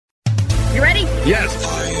Yes.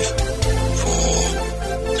 5,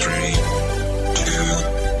 4, 3, 2,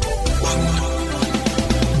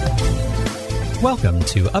 1. Welcome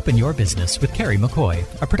to Up in Your Business with Carrie McCoy,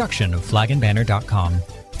 a production of flagandbanner.com.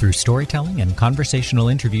 Through storytelling and conversational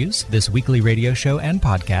interviews, this weekly radio show and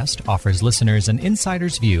podcast offers listeners an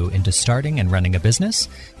insider's view into starting and running a business,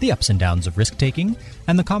 the ups and downs of risk-taking,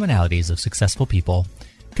 and the commonalities of successful people.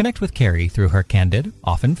 Connect with Carrie through her candid,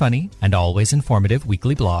 often funny, and always informative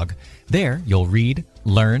weekly blog. There, you'll read,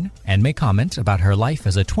 learn, and may comment about her life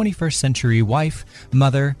as a 21st century wife,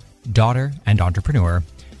 mother, daughter, and entrepreneur.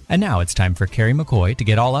 And now it's time for Carrie McCoy to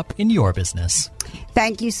get all up in your business.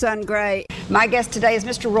 Thank you, Son Gray. My guest today is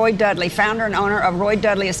Mr. Roy Dudley, founder and owner of Roy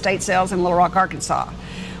Dudley Estate Sales in Little Rock, Arkansas.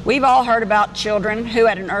 We've all heard about children who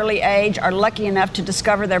at an early age are lucky enough to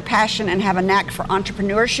discover their passion and have a knack for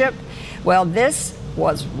entrepreneurship. Well, this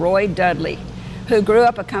was Roy Dudley, who grew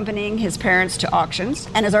up accompanying his parents to auctions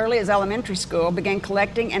and as early as elementary school began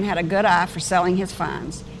collecting and had a good eye for selling his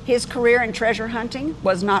finds. His career in treasure hunting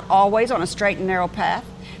was not always on a straight and narrow path.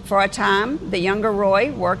 For a time, the younger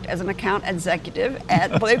Roy worked as an account executive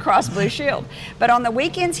at Blue Cross Blue Shield. But on the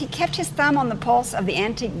weekends, he kept his thumb on the pulse of the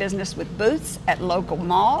antique business with booths at local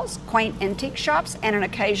malls, quaint antique shops, and an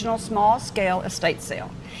occasional small-scale estate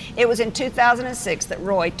sale. It was in 2006 that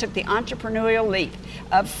Roy took the entrepreneurial leap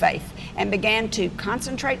of faith and began to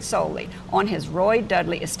concentrate solely on his Roy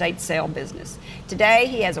Dudley estate sale business. Today,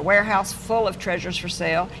 he has a warehouse full of treasures for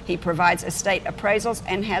sale. He provides estate appraisals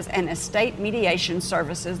and has an estate mediation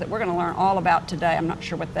services that we're going to learn all about today. I'm not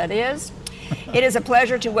sure what that is. It is a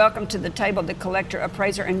pleasure to welcome to the table the collector,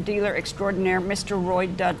 appraiser, and dealer extraordinaire, Mr. Roy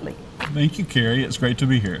Dudley. Thank you, Carrie. It's great to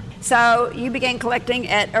be here. So you began collecting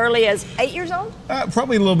at early as 8 years old?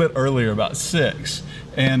 Probably a little bit earlier, about 6.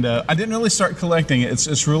 And I didn't really start collecting.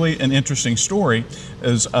 It's really an interesting story.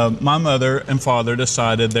 As my mother and father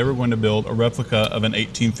decided they were going to build a replica of an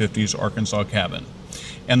 1850s Arkansas cabin.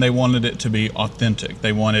 And they wanted it to be authentic.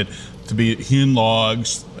 They wanted to be hewn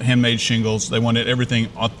logs, handmade shingles. They wanted everything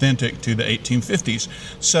authentic to the 1850s.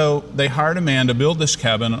 So they hired a man to build this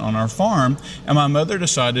cabin on our farm, and my mother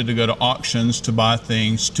decided to go to auctions to buy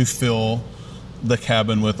things to fill the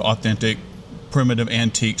cabin with authentic primitive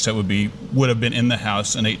antiques that would have been in the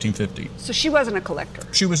house in 1850. So she wasn't a collector?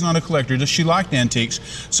 She was not a collector. Just she liked antiques.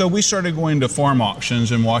 So we started going to farm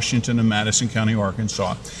auctions in Washington and Madison County,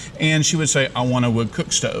 Arkansas. And she would say, I want a wood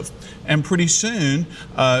cook stove. And pretty soon,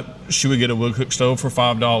 she would get a wood cook stove for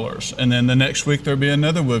 $5. And then the next week, there'd be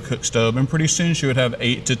another wood cook stove. And pretty soon, she would have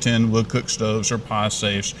 8 to 10 wood cook stoves or pie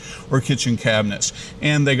safes or kitchen cabinets.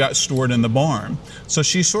 And they got stored in the barn. So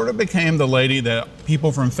she sort of became the lady that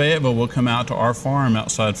people from Fayetteville would come out to our farm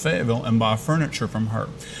outside Fayetteville and buy furniture from her.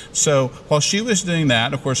 So while she was doing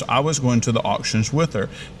that, of course, I was going to the auctions with her.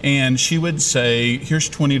 And she would say, here's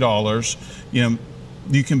 $20,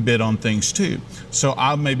 you can bid on things too. So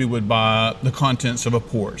I maybe would buy the contents of a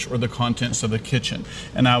porch or the contents of the kitchen,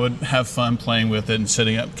 and I would have fun playing with it and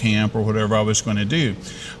setting up camp or whatever I was going to do.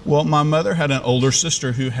 Well, my mother had an older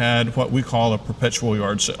sister who had what we call a perpetual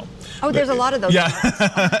yard sale. Oh, there's a lot of those.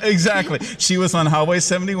 Yeah, exactly. She was on Highway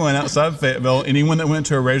 71 outside Fayetteville. Anyone that went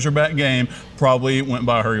to a Razorback game probably went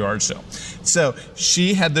by her yard sale. So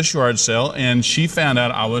she had this yard sale, and she found out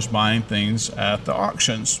I was buying things at the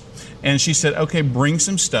auctions. And she said, okay, bring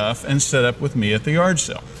some stuff and set up with me at the yard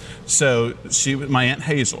sale. So my Aunt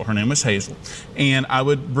Hazel, her name was Hazel, and I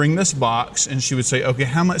would bring this box and she would say, okay,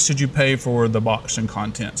 how much did you pay for the box and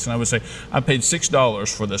contents? And I would say, I paid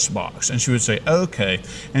 $6 for this box. And she would say, okay.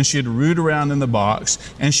 And she would root around in the box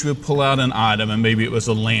and she would pull out an item, and maybe it was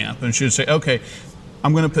a lamp. And she would say, okay,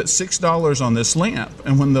 I'm going to put $6 on this lamp,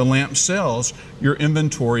 and when the lamp sells, your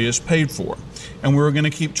inventory is paid for. And we're going to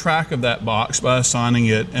keep track of that box by assigning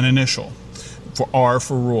it an initial, for R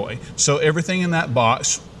for Roy. So everything in that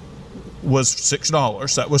box was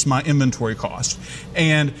 $6. That was my inventory cost.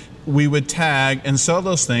 And we would tag and sell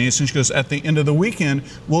those things, and she goes, at the end of the weekend,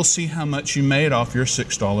 we'll see how much you made off your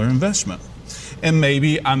 $6 investment. And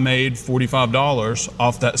maybe I made $45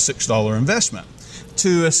 off that $6 investment.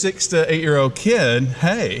 To a 6 to 8 year old kid,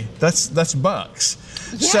 hey, that's bucks.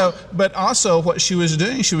 Yeah. So, but also what she was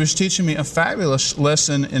doing, she was teaching me a fabulous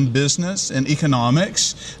lesson in business and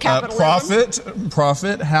economics,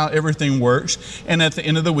 profit, how everything works. And at the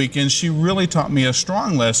end of the weekend, she really taught me a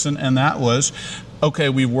strong lesson, and that was, okay,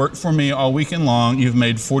 we've worked for me all weekend long. You've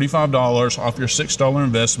made $45 off your $6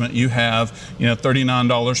 investment. You have,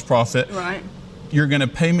 $39 profit. Right. You're going to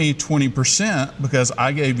pay me 20% because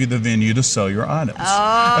I gave you the venue to sell your items.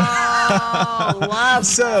 Oh, love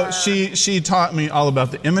So her. she taught me all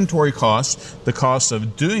about the inventory costs, the cost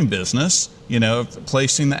of doing business,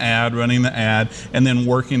 placing the ad, running the ad, and then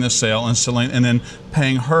working the sale and selling, and then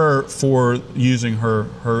paying her for using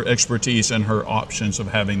her expertise and her options of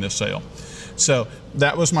having the sale. So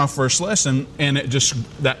that was my first lesson, and it just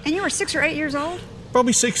that. And you were 6 or 8 years old?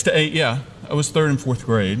 Probably 6 to 8, yeah. I was 3rd and 4th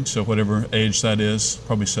grade, so whatever age that is,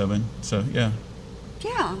 probably 7. So yeah.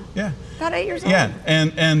 Yeah. About 8 years old. Yeah,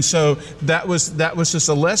 and so that was just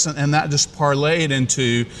a lesson, and that just parlayed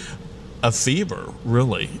into a fever,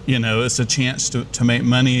 really. It's a chance to make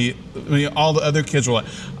money. All the other kids were like,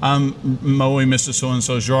 I'm mowing Mrs.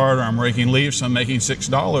 So-and-so's yard, or I'm raking leaves, so I'm making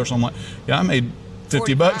 $6. I'm like, yeah, I made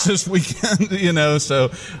 $50 this weekend, so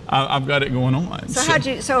I've got it going on.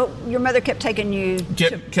 So your mother kept taking you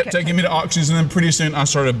kept taking me to auctions, and then pretty soon I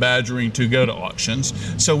started badgering to go to auctions.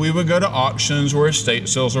 So we would go to auctions or estate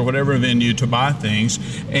sales or whatever venue to buy things,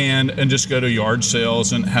 and just go to yard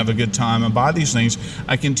sales and have a good time and buy these things.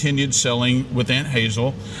 I continued selling with Aunt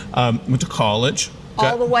Hazel, went to college.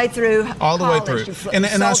 All the way through. And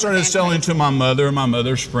I started selling to my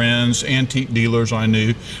mother's friends, antique dealers I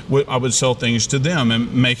knew. I would sell things to them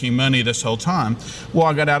and making money this whole time. Well,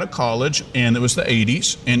 I got out of college, and it was the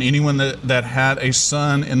 80s, and anyone that had a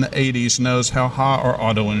son in the 80s knows how high our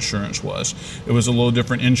auto insurance was. It was a little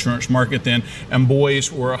different insurance market then, and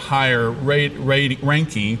boys were a higher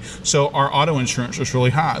ranking, so our auto insurance was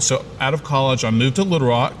really high. So out of college, I moved to Little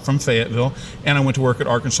Rock from Fayetteville, and I went to work at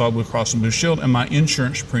Arkansas Blue Cross and Blue Shield, and my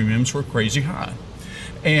insurance premiums were crazy high.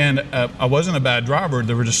 And I wasn't a bad driver,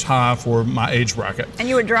 they were just high for my age bracket. And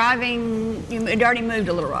you were driving, you had already moved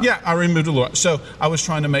to Little Rock. Yeah, I already moved to Little Rock. So I was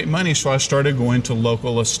trying to make money, so I started going to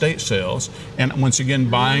local estate sales, and once again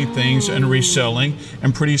buying things and reselling,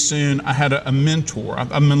 and pretty soon I had a mentor. I've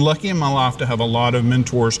been lucky in my life to have a lot of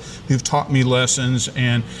mentors who've taught me lessons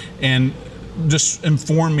and just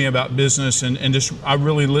informed me about business, and just I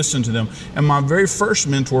really listened to them. And my very first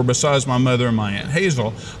mentor, besides my mother and my Aunt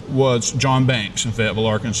Hazel, was John Banks in Fayetteville,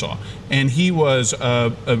 Arkansas. And he was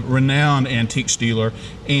a renowned antiques dealer.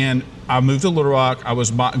 And I moved to Little Rock. I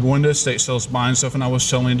was going to estate sales, buying stuff, and I was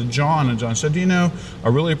selling to John. And John said, I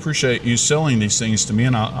really appreciate you selling these things to me,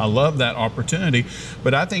 and I love that opportunity,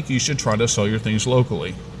 but I think you should try to sell your things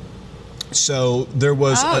locally. So there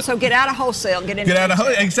was. So get out of wholesale, get out of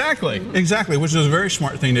wholesale. Exactly, which was a very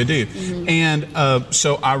smart thing to do. Mm-hmm. And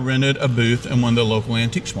so I rented a booth in one of the local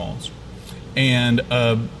antiques malls, and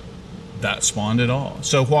that spawned it all.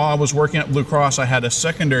 So while I was working at Blue Cross, I had a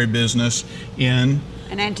secondary business in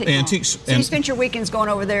antiques. So you spent your weekends going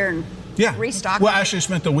over there and restocking? Well, I actually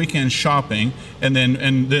spent the weekend shopping, and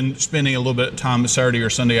then spending a little bit of time Saturday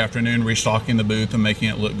or Sunday afternoon restocking the booth and making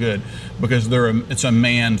it look good, because it's a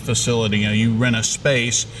manned facility. You rent a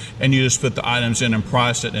space and you just put the items in and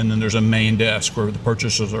price it, and then there's a main desk where the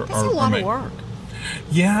purchases are. That's a lot of work.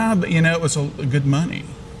 Yeah, but it was good money.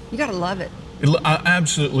 You gotta love it.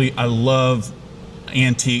 I love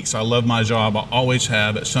antiques. I love my job. I always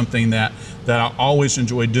have. It's something that I always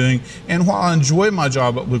enjoy doing. And while I enjoyed my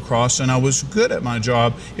job at Blue Cross and I was good at my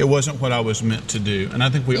job, it wasn't what I was meant to do. And I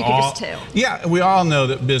think we all, just tell. Yeah, we all know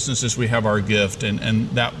that businesses, we have our gift, and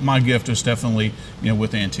that my gift is definitely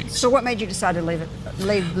with antiques. So what made you decide to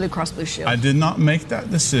leave Blue Cross Blue Shield? I did not make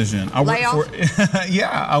that decision.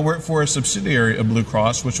 I worked for a subsidiary of Blue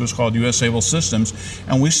Cross, which was called U.S. Able Systems,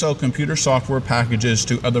 and we sell computer software packages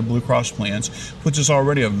to other Blue Cross plans, which is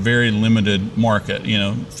already a very limited market.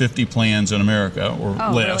 50 plans in America or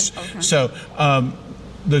less. Really? Okay. So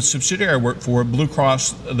the subsidiary I worked for, Blue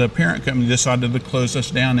Cross, the parent company, decided to close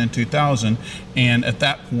us down in 2000, and at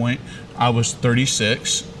that point I was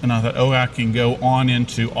 36, and I thought, I can go on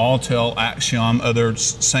into Alltel, Axiom, other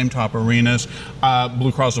same type arenas.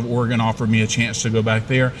 Blue Cross of Oregon offered me a chance to go back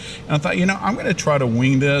there, and I thought, I'm going to try to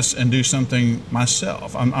wing this and do something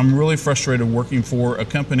myself. I'm really frustrated working for a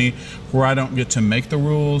company where I don't get to make the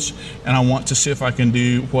rules, and I want to see if I can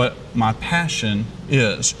do what my passion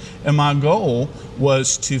is. And my goal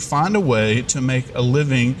was to find a way to make a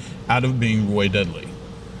living out of being Roy Dudley,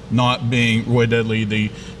 not being Roy Dudley,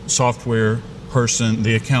 the software person,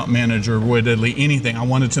 the account manager, Roy Dudley, anything. I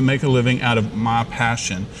wanted to make a living out of my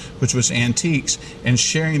passion, which was antiques, and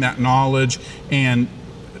sharing that knowledge and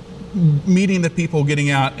meeting the people, getting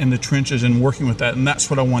out in the trenches and working with that. And that's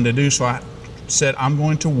what I wanted to do. So I said, I'm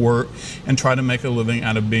going to work and try to make a living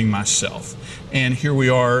out of being myself. And here we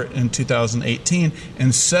are in 2018,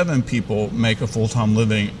 and 7 people make a full-time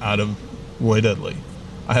living out of Roy Dudley.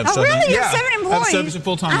 I have 7. Really? You have 7 employees? I have 7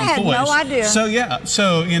 full-time employees. I had no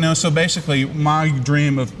idea. So basically my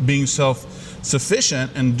dream of being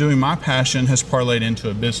self-sufficient and doing my passion has parlayed into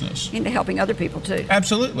a business. Into helping other people too.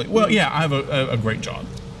 Absolutely. Well, I have a great job.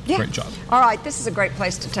 Yeah. Great job. All right, this is a great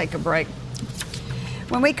place to take a break.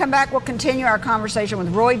 When we come back, we'll continue our conversation with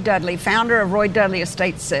Roy Dudley, founder of Roy Dudley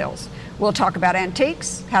Estate Sales. We'll talk about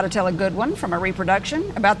antiques, how to tell a good one from a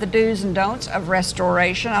reproduction, about the do's and don'ts of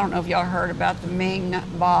restoration. I don't know if y'all heard about the Ming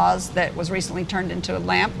vase that was recently turned into a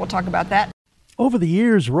lamp. We'll talk about that. Over the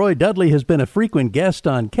years, Roy Dudley has been a frequent guest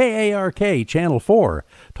on KARK Channel 4,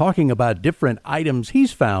 talking about different items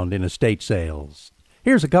he's found in estate sales.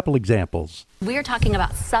 Here's a couple examples. We are talking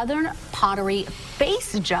about Southern pottery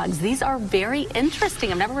base jugs. These are very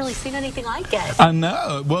interesting. I've never really seen anything like it. I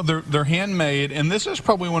know. Well, they're handmade, and this is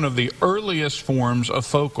probably one of the earliest forms of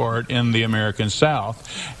folk art in the American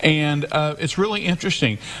South. And it's really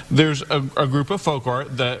interesting. There's a group of folk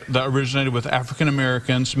art that originated with African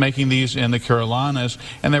Americans making these in the Carolinas,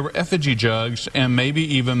 and they were effigy jugs and maybe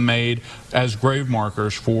even made as grave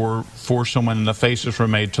markers for someone, and the faces were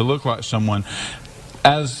made to look like someone.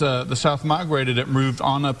 As the South migrated, it moved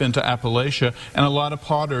on up into Appalachia, and a lot of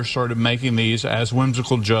potters started making these as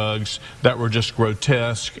whimsical jugs that were just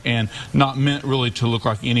grotesque and not meant really to look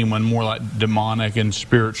like anyone, more like demonic and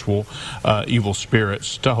spiritual, evil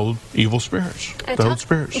spirits, to hold evil spirits.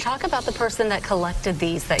 Talk about the person that collected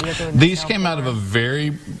these that you're doing. These came out of a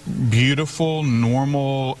very beautiful,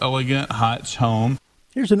 normal, elegant Heights home.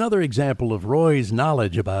 Here's another example of Roy's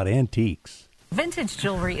knowledge about antiques. Vintage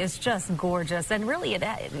jewelry is just gorgeous, and really it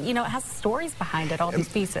has stories behind it, all these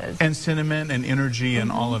pieces. And sentiment and energy and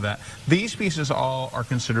all of that. These pieces all are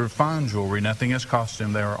considered fine jewelry. Nothing is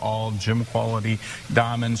costume. They are all gem quality,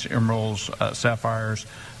 diamonds, emeralds, sapphires,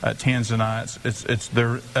 tanzanites.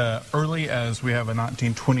 They're early as we have a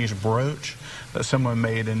 1920s brooch that someone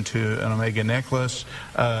made into an Omega necklace,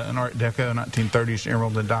 an Art Deco 1930s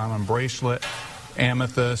emerald and diamond bracelet,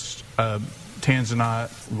 amethyst,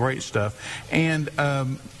 Tanzanite, great stuff, and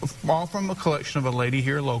all from a collection of a lady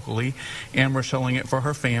here locally, and we're selling it for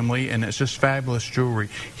her family, and it's just fabulous jewelry.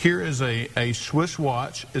 Here is a Swiss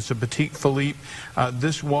watch. It's a Patek Philippe.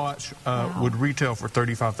 This watch would retail for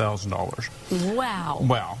 $35,000. Wow.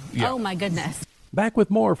 Wow. Yeah. Oh, my goodness. Back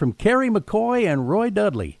with more from Carrie McCoy and Roy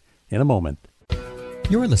Dudley in a moment.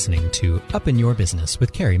 You're listening to Up in Your Business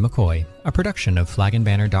with Carrie McCoy, a production of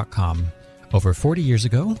flagandbanner.com. Over 40 years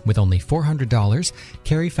ago, with only $400,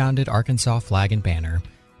 Carrie founded Arkansas Flag and Banner.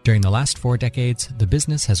 During the last 4 decades, the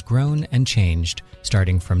business has grown and changed,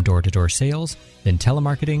 starting from door-to-door sales, then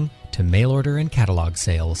telemarketing, to mail order and catalog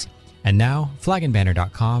sales. And now,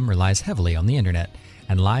 flagandbanner.com relies heavily on the internet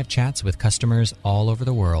and live chats with customers all over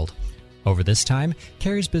the world. Over this time,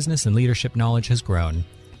 Carrie's business and leadership knowledge has grown.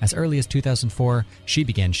 As early as 2004, she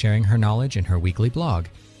began sharing her knowledge in her weekly blog.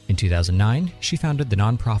 In 2009, she founded the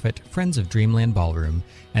nonprofit Friends of Dreamland Ballroom,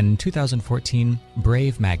 and in 2014,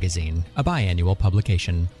 Brave Magazine, a biannual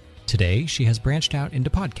publication. Today, she has branched out into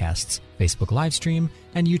podcasts, Facebook livestream,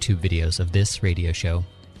 and YouTube videos of this radio show.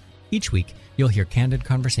 Each week, you'll hear candid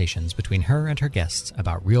conversations between her and her guests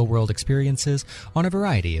about real-world experiences on a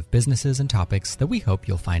variety of businesses and topics that we hope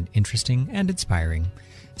you'll find interesting and inspiring.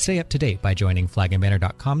 Stay up to date by joining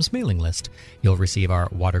flagandbanner.com's mailing list. You'll receive our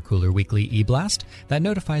Water Cooler Weekly e-blast that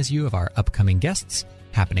notifies you of our upcoming guests,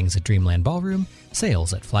 happenings at Dreamland Ballroom,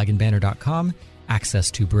 sales at flagandbanner.com, access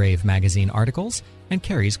to Brave magazine articles, and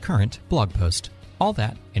Carrie's current blog post. All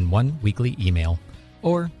that in one weekly email.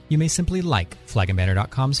 Or you may simply like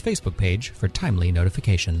flagandbanner.com's Facebook page for timely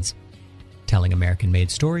notifications. Telling American-made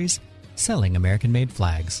stories, selling American-made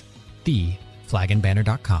flags.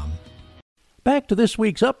 TheFlagandBanner.com. Back to this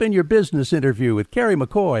week's Up in Your Business interview with Carrie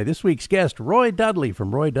McCoy. This week's guest, Roy Dudley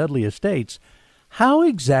from Roy Dudley Estates. How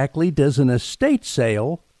exactly does an estate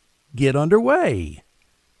sale get underway?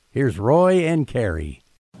 Here's Roy and Carrie.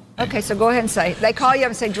 Okay, so go ahead and say. They call you up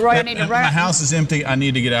and say, Roy, I need to run. My house is empty. I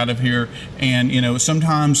need to get out of here. And,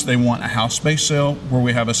 sometimes they want a house-based sale where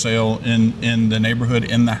we have a sale in the neighborhood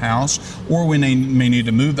in the house, or we may need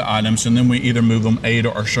to move the items, and then we either move them A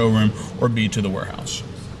to our showroom or B to the warehouse.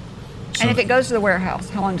 And if it goes to the warehouse,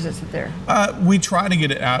 how long does it sit there? We try to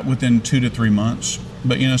get it out within 2 to 3 months.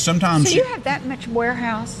 But, sometimes... So you have that much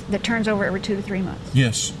warehouse that turns over every 2 to 3 months?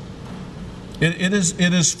 Yes. It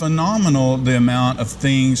is phenomenal, the amount of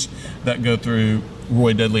things that go through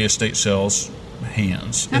Roy Dudley Estate Sales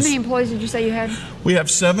hands. How many employees did you say you had? We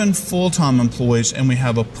have 7 full-time employees, and we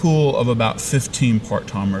have a pool of about 15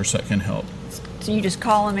 part-timers that can help. So you just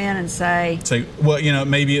call them in and say... well,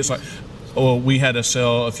 maybe it's like... Well, we had a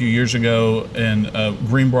sale a few years ago in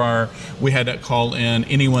Greenbrier. We had to call in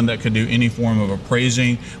anyone that could do any form of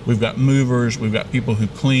appraising. We've got movers. We've got people who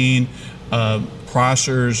clean,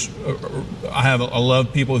 pricers. I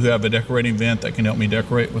love people who have a decorating vent that can help me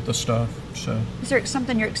decorate with the stuff. So, is there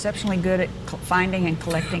something you're exceptionally good at finding and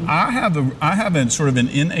collecting? I have a sort of an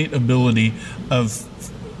innate ability of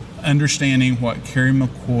understanding what Carrie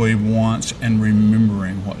McCoy wants and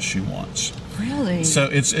remembering what she wants. Really? So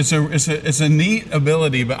it's a neat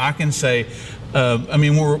ability, but I can say,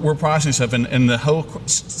 we're processing stuff, and the whole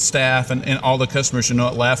staff and all the customers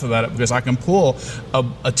laugh about it, because I can pull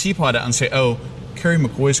a teapot out and say, oh, Carrie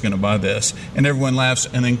McCoy's going to buy this, and everyone laughs,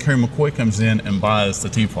 and then Carrie McCoy comes in and buys the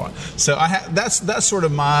teapot. So that's sort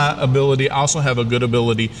of my ability. I also have a good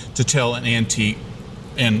ability to tell an antique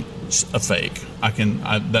and a fake.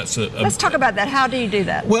 Let's talk about that. How do you do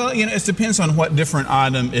that? Well, it depends on what different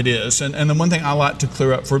item it is. And the one thing I like to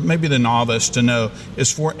clear up for maybe the novice to know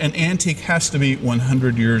is, for an antique has to be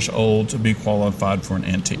 100 years old to be qualified for an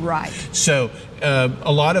antique. Right. So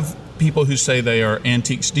a lot of people who say they are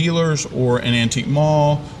antiques dealers or an antique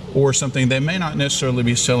mall or something, they may not necessarily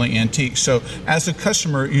be selling antiques. So as a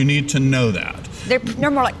customer, you need to know that. They're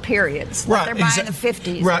more like periods. Like they're buying the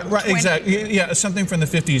 50s. Right, exactly. Yeah, something from the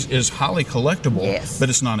 50s is highly collectible, yes, but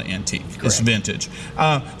it's not an antique. Correct. It's vintage.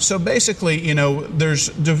 So basically,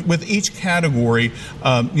 there's with each category,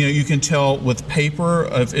 you can tell with paper,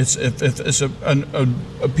 if it's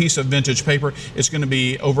a piece of vintage paper, it's going to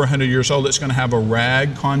be over 100 years old. It's going to have a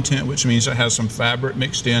rag content, which means it has some fabric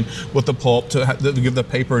mixed in with the pulp to give the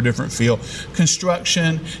paper a different feel.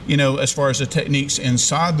 Construction, as far as the techniques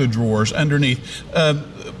inside the drawers, underneath.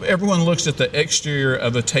 Everyone looks at the exterior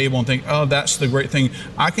of a table and think, oh, that's the great thing.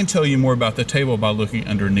 I can tell you more about the table by looking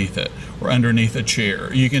underneath it or underneath a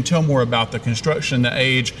chair. You can tell more about the construction, the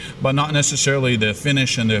age, but not necessarily the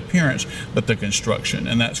finish and the appearance, but the construction,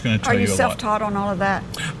 and that's going to tell you a lot. Are you self-taught on all of that?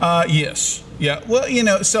 Yes. Yeah,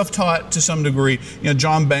 well, self-taught to some degree.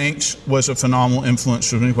 John Banks was a phenomenal influence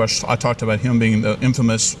for me. I talked about him being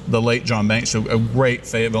the late John Banks, a great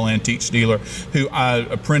Fayetteville antiques dealer who I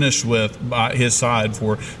apprenticed with by his side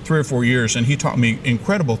for 3 or 4 years, and he taught me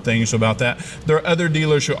incredible things about that. There are other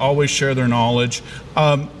dealers who always share their knowledge,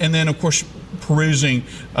 and then, of course, perusing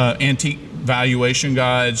antique valuation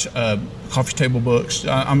guides, coffee table books.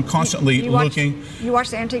 I'm constantly looking. You watch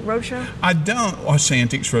the Antique Roadshow? I don't watch the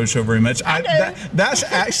Antiques Roadshow very much. I do.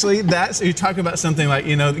 That's you talk about something like,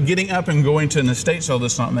 getting up and going to an estate sale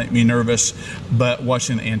does not make me nervous, but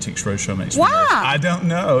watching the Antiques Roadshow makes me nervous. Why? I don't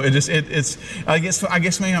know. It's I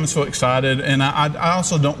guess maybe I'm so excited, and I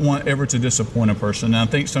also don't want ever to disappoint a person. And I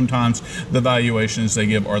think sometimes the valuations they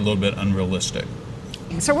give are a little bit unrealistic.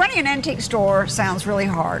 So running an antique store sounds really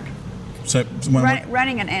hard. So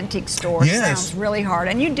running an antique store sounds really hard,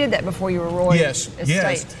 and you did that before you were Roy Estate.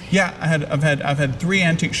 Yes. Yeah, I've had 3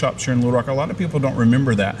 antique shops here in Little Rock. A lot of people don't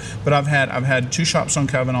remember that, but I've had 2 shops on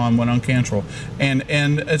Kavanaugh and 1 on Cantrell, and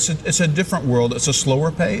it's a different world. It's a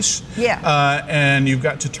slower pace. Yeah. And you've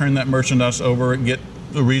got to turn that merchandise over, get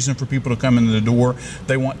the reason for people to come into the door.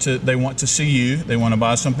 They want to see you. They want to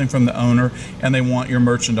buy something from the owner, and they want your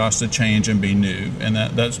merchandise to change and be new. And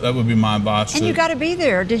that would be my advice. And you got to be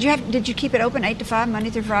there. Did you keep it open 8 to 5 Monday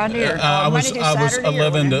through Friday, or I was Saturday,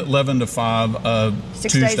 11 to 5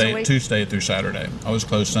 6 days a week? Tuesday through Saturday. I was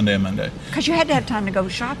closed Sunday and Monday. Because you had to have time to go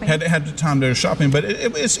shopping. Had the time to go shopping, but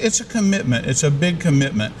it's a commitment. It's a big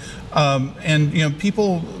commitment, and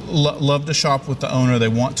people love to shop with the owner. They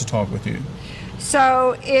want to talk with you.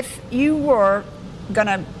 So if you were going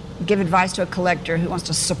to give advice to a collector who wants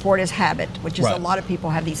to support his habit, which is a lot of people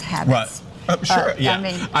have these habits. Right. Sure.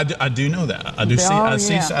 Yeah. I do know that. I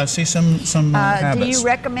see some habits. Do you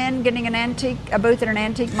recommend getting a booth at an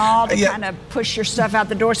antique mall to kind of push your stuff out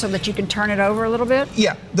the door so that you can turn it over a little bit?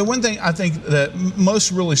 Yeah. The one thing I think that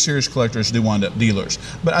most really serious collectors do wind up dealers,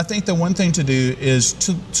 but I think the one thing to do is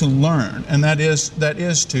to learn, and that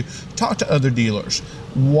is to talk to other dealers.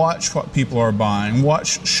 Watch what people are buying.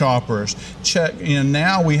 Watch shoppers. Check.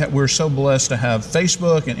 Now we're so blessed to have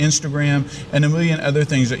Facebook and Instagram and a million other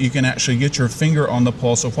things that you can actually get your finger on the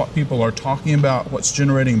pulse of what people are talking about, what's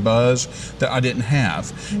generating buzz that I didn't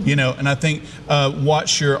have. And I think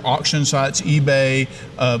watch your auction sites, eBay,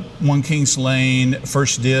 One Kings Lane,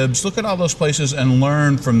 First Dibs. Look at all those places and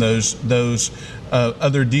learn from those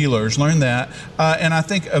other dealers. Learn that, and I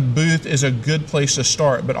think a booth is a good place to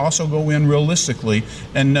start. But also go in realistically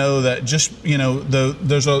and know that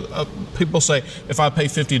there's people say, if I pay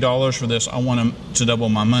 $50 for this, I want them to double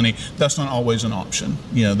my money. That's not always an option.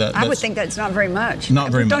 I would think that's not very much.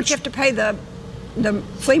 Not very much. Don't you have to pay the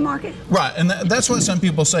flea market? Right, and that's what some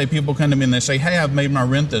people say. People come to me and they say, hey, I've made my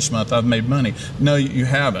rent this month, I've made money. No, you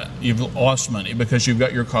haven't. You've lost money because you've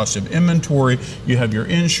got your cost of inventory, you have your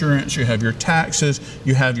insurance, you have your taxes,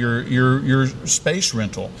 you have your space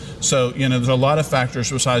rental. So, there's a lot of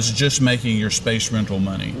factors besides just making your space rental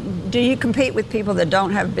money. Do you compete with people that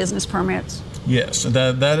don't have business permits? Yes,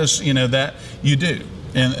 that is, that you do.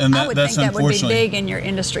 And I would that's think that would be unfortunately big in your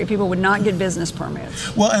industry. People would not get business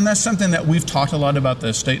permits. Well, and that's something that we've talked a lot about the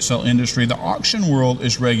estate sale industry. The auction world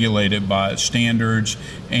is regulated by standards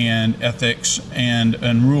and ethics and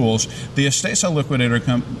rules. The estate sale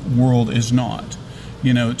liquidator world is not.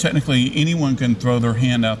 You know, technically anyone can throw their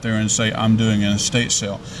hand out there and say, I'm doing an estate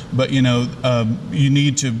sale. But, you know, you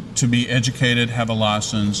need to be educated, have a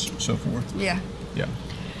license, so forth. Yeah. Yeah.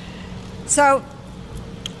 So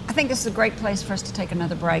I think this is a great place for us to take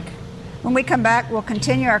another break. When we come back, we'll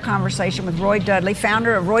continue our conversation with Roy Dudley,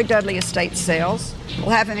 founder of Roy Dudley Estate Sales. We'll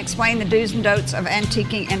have him explain the do's and don'ts of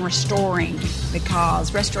antiquing and restoring,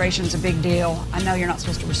 because restoration's a big deal. I know you're not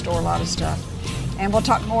supposed to restore a lot of stuff. And we'll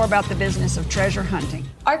talk more about the business of treasure hunting.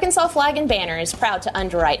 Arkansas Flag and Banner is proud to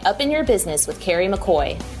underwrite Up in Your Business with Carrie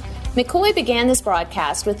McCoy. McCoy began this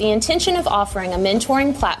broadcast with the intention of offering a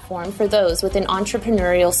mentoring platform for those with an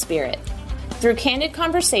entrepreneurial spirit. Through candid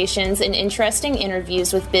conversations and interesting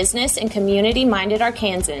interviews with business and community-minded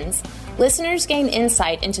Arkansans, listeners gain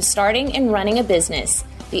insight into starting and running a business,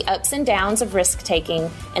 the ups and downs of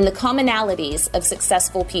risk-taking, and the commonalities of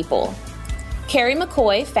successful people. Carrie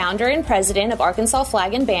McCoy, founder and president of Arkansas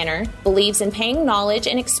Flag and Banner, believes in paying knowledge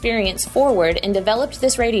and experience forward and developed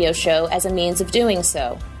this radio show as a means of doing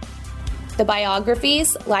so. The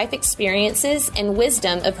biographies, life experiences, and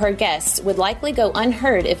wisdom of her guests would likely go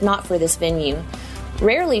unheard if not for this venue.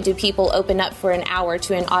 Rarely do people open up for an hour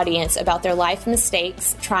to an audience about their life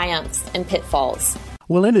mistakes, triumphs, and pitfalls.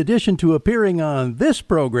 Well, in addition to appearing on this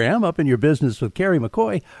program, Up in Your Business with Carrie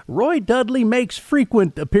McCoy, Roy Dudley makes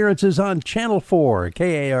frequent appearances on Channel 4,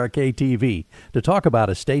 KARK-TV, to talk about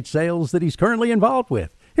estate sales that he's currently involved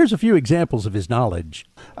with. Here's a few examples of his knowledge.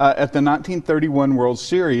 At the 1931 World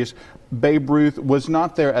Series, Babe Ruth was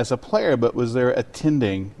not there as a player, but was there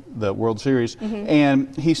attending the World Series,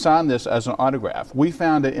 and he signed this as an autograph. We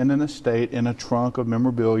found it in an estate in a trunk of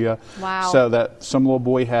memorabilia, so that some little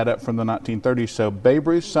boy had it from the 1930s. So Babe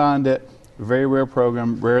Ruth signed it, very rare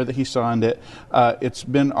program, rare that he signed it. It's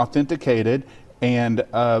been authenticated, and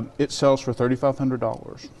it sells for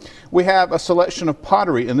 $3,500. We have a selection of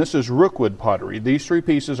pottery, and this is Rookwood pottery. These three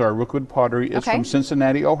pieces are Rookwood pottery. It's from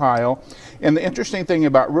Cincinnati, Ohio. And the interesting thing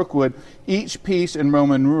about Rookwood, each piece in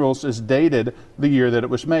Roman numerals is dated the year that it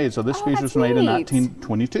was made. So this piece was made in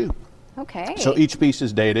 1922. Okay. So each piece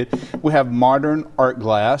is dated. We have modern art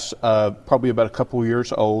glass, probably about a couple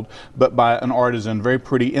years old, but by an artisan, very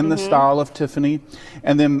pretty, in the style of Tiffany.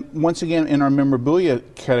 And then once again, in our memorabilia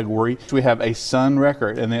category, we have a Sun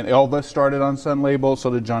record. And then Elvis started on Sun label, so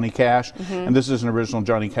did Johnny Cash. And this is an original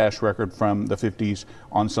Johnny Cash record from the 50s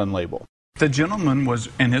on Sun label. The gentleman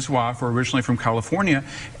and his wife were originally from California,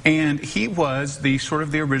 and he was the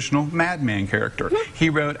original Madman character. He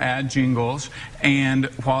wrote ad jingles, and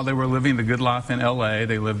while they were living the good life in LA,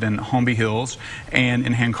 they lived in Holmby Hills and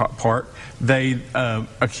in Hancock Park, they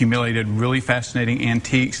accumulated really fascinating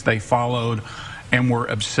antiques. They followed and were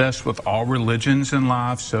obsessed with all religions in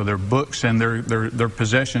life, so their books and their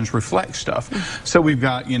possessions reflect stuff. So we've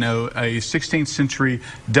got, a 16th century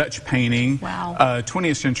Dutch painting,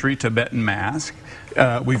 20th century Tibetan mask.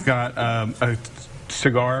 We've got a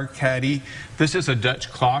cigar caddy. This is a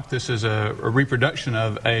Dutch clock. This is a reproduction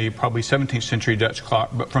of a probably 17th century Dutch clock,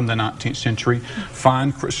 but from the 19th century.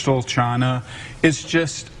 Fine crystal china. It's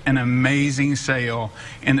just an amazing sale,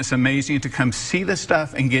 and it's amazing to come see the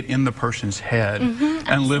stuff and get in the person's head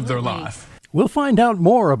and live their life. We'll find out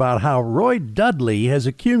more about how Roy Dudley has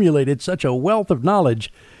accumulated such a wealth of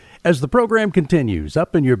knowledge as the program continues.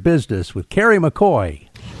 Up in Your Business with Carrie McCoy.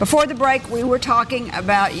 Before the break, we were talking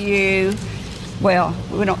about you. Well,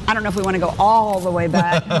 I don't know if we want to go all the way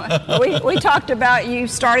back. we talked about you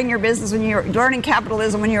starting your business when you were learning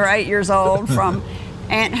capitalism when you were 8 years old from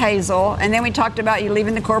Aunt Hazel, and then we talked about you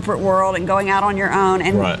leaving the corporate world and going out on your own.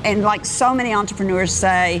 And like so many entrepreneurs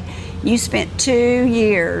say, you spent 2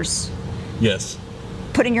 years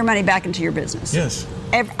putting your money back into your business. Yes.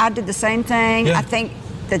 I did the same thing. I think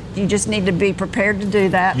that you just need to be prepared to do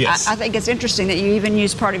that. Yes. I think it's interesting that you even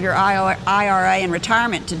use part of your IRA in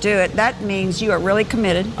retirement to do it. That means you are really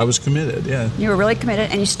committed. I was committed, yeah. You were really committed.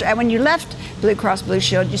 And when you left Blue Cross Blue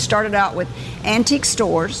Shield, you started out with antique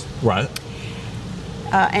stores. Right.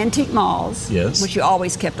 Antique malls, which you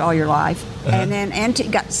always kept all your life. And then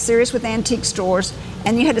got serious with antique stores.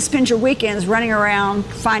 And you had to spend your weekends running around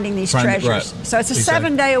finding these treasures. Right. So it's a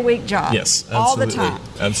 7-day-a-week job. Yes, absolutely. All the time.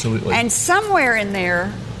 Absolutely. And somewhere in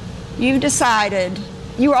there, you decided,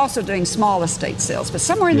 you were also doing small estate sales, but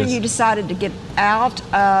somewhere in there you decided to get out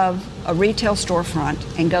of a retail storefront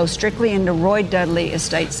and go strictly into Roy Dudley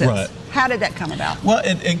Estate Sales. Right. How did that come about? Well,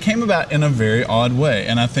 it came about in a very odd way,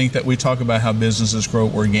 and I think that we talk about how businesses grow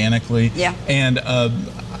organically. Yeah. And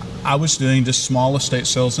I was doing just small estate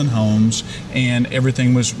sales and homes, and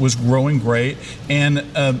everything was growing great. And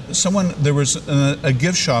there was a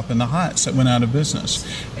gift shop in the Heights that went out of business,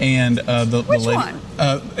 and the Which lady, one?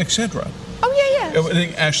 Excedra. Oh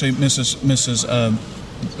yeah. Actually, Mrs.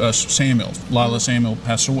 Samuel, Lila Samuel,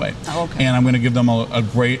 passed away. Oh, okay. And I'm going to give them a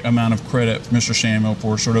great amount of credit for Mr. Samuel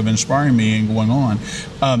for sort of inspiring me and going on.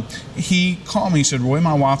 He called me, he said, Roy,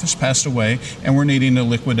 my wife has passed away, and we're needing to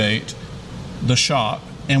liquidate the shop,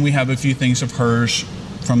 and we have a few things of hers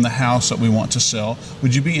from the house that we want to sell.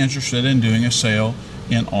 Would you be interested in doing a sale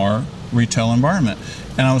in our retail environment?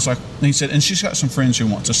 And I was like, and he said, and she's got some friends who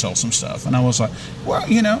want to sell some stuff. And I was like, well,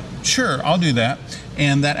 sure, I'll do that.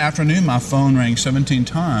 And that afternoon, my phone rang 17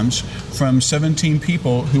 times from 17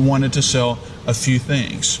 people who wanted to sell a few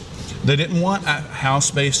things. They didn't want a house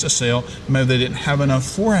space to sell. Maybe they didn't have enough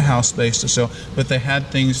for a house space to sell, but they had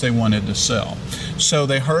things they wanted to sell. So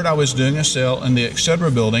they heard I was doing a sale in the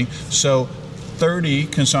Excedra building. So 30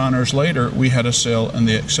 consignors later, we had a sale in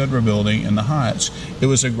the Excedra building in the Heights. It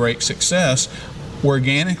was a great success.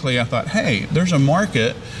 Organically, I thought, hey, there's a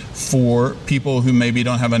market for people who maybe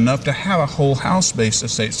don't have enough to have a whole house-based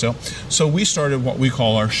estate sale. So we started what we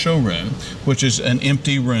call our showroom, which is an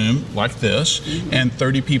empty room like this, and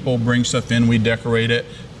 30 people bring stuff in, we decorate it,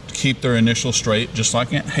 keep their initials straight, just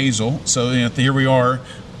like Aunt Hazel. So here we are,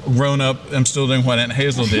 grown up, I'm still doing what Aunt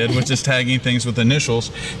Hazel did, which is tagging things with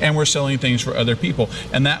initials, and we're selling things for other people.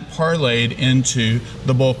 And that parlayed into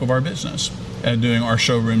the bulk of our business. Doing our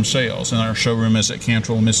showroom sales, and our showroom is at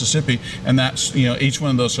Cantrell, Mississippi, and that's each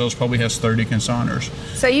one of those sales probably has 30 consignors.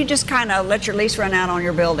 So you just kind of let your lease run out on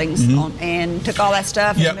your buildings and took all that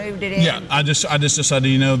stuff and moved it in. Yeah, I just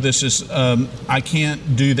decided this is I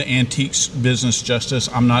can't do the antiques business justice.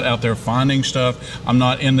 I'm not out there finding stuff. I'm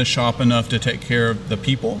not in the shop enough to take care of the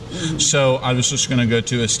people. So I was just going to go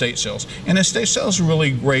to estate sales, and estate sales are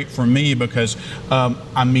really great for me because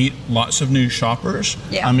I meet lots of new shoppers.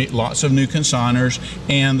 Yeah. I meet lots of new consignors,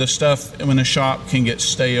 and the stuff when a shop can get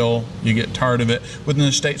stale, you get tired of it. With an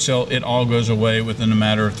estate sale, it all goes away within a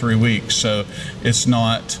matter of 3 weeks. So it's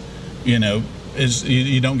not, you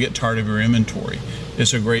don't get tired of your inventory.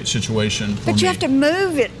 It's a great situation for me. But you have to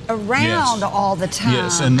move it around all the time.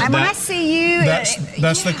 Yes, and when I see you,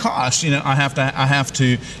 that's the cost. I have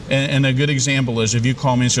to. And a good example is if you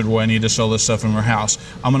call me and said, "Well, I need to sell this stuff in our house,"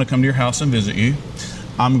 I'm going to come to your house and visit you.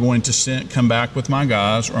 I'm going to come back with my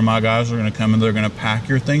guys, or my guys are going to come and they're going to pack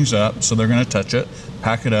your things up. So they're going to touch it,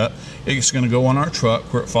 pack it up. It's going to go on our truck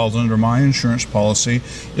where it falls under my insurance policy.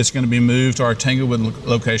 It's going to be moved to our Tanglewood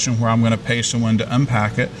location where I'm going to pay someone to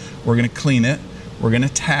unpack it. We're going to clean it. We're going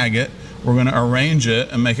to tag it. We're going to arrange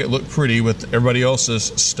it and make it look pretty with everybody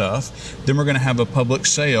else's stuff. Then we're going to have a public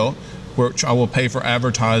sale, which I will pay for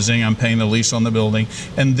advertising. I'm paying the lease on the building.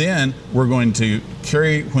 And then we're going to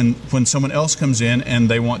carry, when someone else comes in and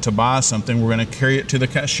they want to buy something, we're going to carry it to the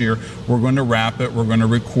cashier. We're going to wrap it. We're going to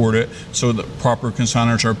record it so that proper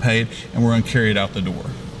consignors are paid, and we're going to carry it out the door.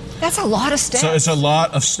 That's a lot of steps. So it's a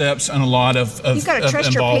lot of steps and a lot of You've got to trust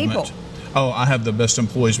involvement. your people. Oh, I have the best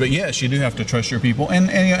employees, but yes, you do have to trust your people, and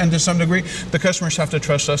to some degree, the customers have to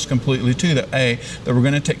trust us completely too. That we're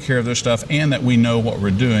going to take care of their stuff, and that we know what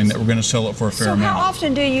we're doing, that we're going to sell it for a fair amount. So how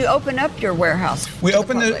often do you open up your warehouse? We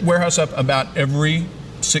open the warehouse up about every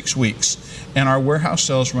 6 weeks, and our warehouse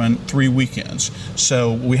sales run 3 weekends.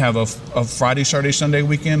 So we have a Friday, Saturday, Sunday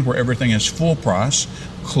weekend where everything is full price,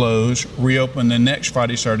 close, reopen the next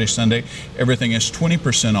Friday, Saturday, Sunday, everything is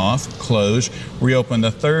 20% off, close, reopen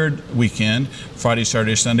the third weekend, Friday,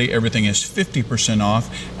 Saturday, Sunday, everything is 50%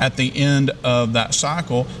 off. At the end of that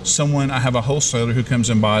cycle, I have a wholesaler who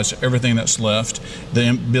comes and buys everything that's left.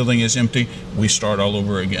 The building is empty, we start all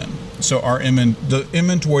over again. So the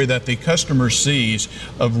inventory that the customer sees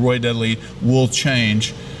of Roy Dudley will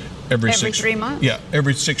change every 3 months? Yeah,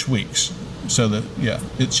 every 6 weeks. So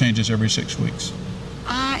it changes every 6 weeks.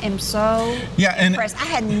 I am so and impressed. I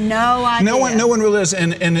had no idea. No one really is,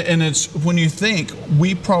 and it's when you think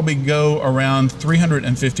we probably go around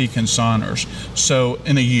 350 consignors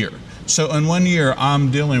in a year. So in 1 year,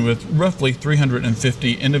 I'm dealing with roughly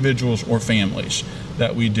 350 individuals or families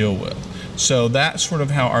that we deal with. So that's sort of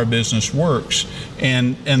how our business works.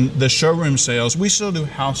 And the showroom sales, we still do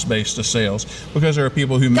house-based sales because there are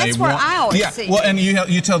people who may That's where I always see well, you. and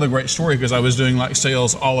you tell the great story because I was doing like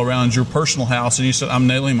sales all around your personal house, and you said, I'm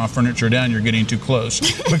nailing my furniture down, you're getting too close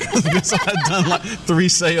because I'd done like 3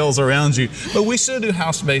 sales around you. But we still do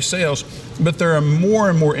house-based sales, but there are more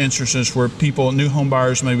and more instances where people, new home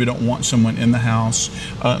buyers, maybe don't want someone in the house.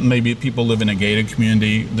 Maybe people live in a gated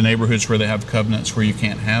community, the neighborhoods where they have covenants where you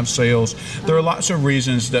can't have sales. There are lots of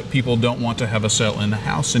reasons that people don't want to have a sale in the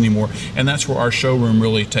house anymore, and that's where our showroom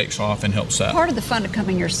really takes off and helps that. Part of the fun of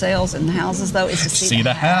coming your sales in the houses, though, is to see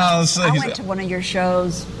the house. I went to one of your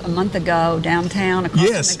shows a month ago downtown across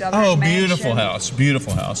from the governor's mansion.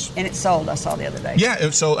 Beautiful house. And it sold, I saw the other day. Yeah,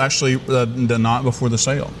 it sold actually the night before the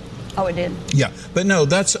sale. Oh, it did? Yeah, but no,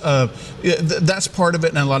 that's part of it,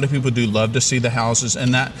 and a lot of people do love to see the houses,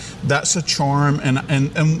 and that's a charm.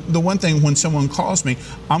 And the one thing, when someone calls me,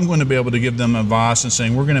 I'm going to be able to give them advice and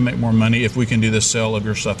saying, we're going to make more money if we can do the sale of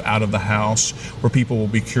your stuff out of the house, where people will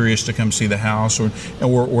be curious to come see the house,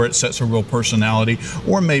 or it sets a real personality,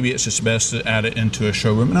 or maybe it's just best to add it into a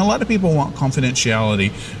showroom. And a lot of people want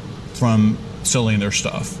confidentiality from selling their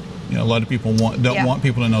stuff. You know, a lot of people don't want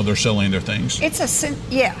people to know they're selling their things.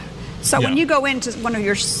 So when you go into one of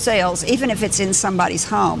your sales, even if it's in somebody's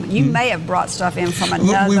home, you may have brought stuff in from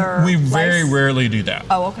another We place. very rarely do that.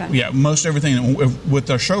 Oh, okay. Yeah, most everything with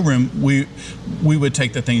our showroom, we would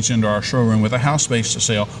take the things into our showroom. With a house-based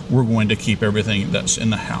sale, we're going to keep everything that's in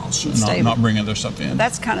the house and not bring other stuff in.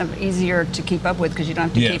 That's kind of easier to keep up with because you don't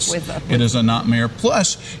have to keep with. It is a nightmare.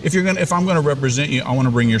 Plus, if I'm going to represent you, I want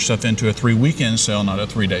to bring your stuff into a 3-weekend sale, not a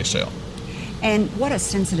 3-day sale. And what a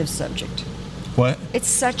sensitive subject. What? It's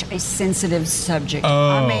such a sensitive subject. Oh.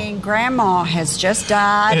 I mean, Grandma has just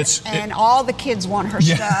died, and all the kids want her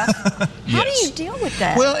stuff. How do you deal with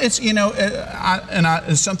that? Well, it's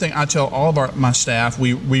it's something I tell all of my staff.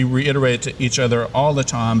 We reiterate it to each other all the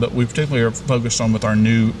time, but we particularly are focused on with our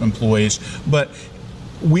new employees. But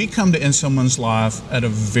we come to end someone's life at a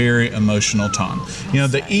very emotional time.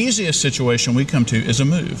 The easiest situation we come to is a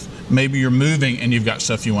move. Maybe you're moving and you've got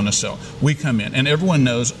stuff you want to sell. We come in, and everyone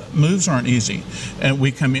knows moves aren't easy. And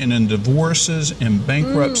we come in divorces, in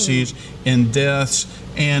bankruptcies, in deaths,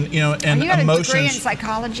 and you got emotions. A degree in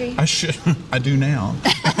psychology? I should. I do now.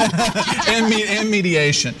 and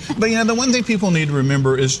mediation. But the one thing people need to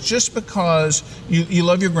remember is just because you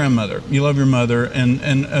love your grandmother, you love your mother,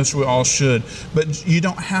 and as we all should, but you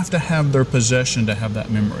don't have to have their possession to have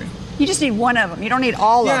that memory. You just need one of them. You don't need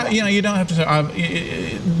all of them. Yeah, you don't have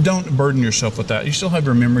to. Don't burden yourself with that. You still have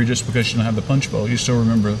your memory just because you don't have the punch bowl. You still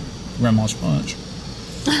remember Grandma's punch.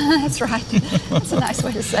 That's right. That's a nice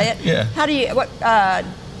way to say it. Yeah. How do you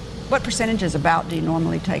what percentages about do you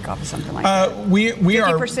normally take off of something like that? We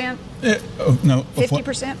 50%? No.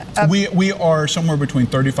 50%? We are somewhere between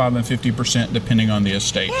 35 and 50% depending on the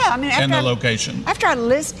estate. Yeah, I mean, and the location. After I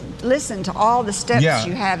listen to all the steps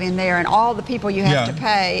you have in there and all the people you have to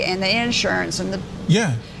pay and the insurance and the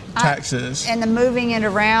taxes and the moving it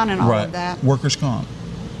around and all of that. Workers' comp.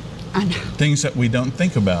 I know. Things that we don't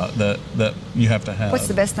think about that you have to have. What's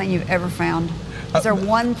the best thing you've ever found? Is there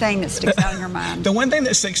one thing that sticks out in your mind? The one thing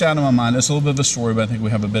that sticks out in my mind is a little bit of a story, but I think we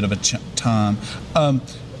have a bit of a time.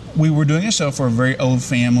 We were doing a sale for a very old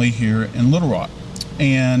family here in Little Rock.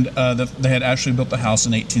 And they had actually built the house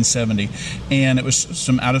in 1870. And it was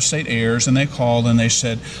some out-of-state heirs, and they called and they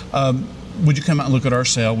said, would you come out and look at our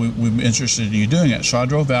sale? We'd be interested in you doing it. So I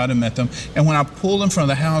drove out and met them. And when I pulled in front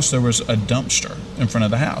of the house, there was a dumpster in front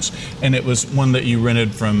of the house. And it was one that you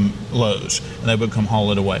rented from Lowe's. And they would come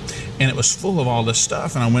haul it away. And it was full of all this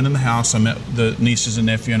stuff. And I went in the house, I met the nieces and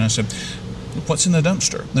nephew, and I said, what's in the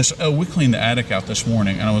dumpster? And they said, we cleaned the attic out this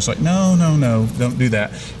morning. And I was like, no, don't do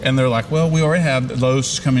that. And they're like, well, we already have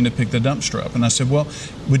Lowe's coming to pick the dumpster up. And I said, well,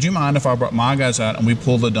 would you mind if I brought my guys out and we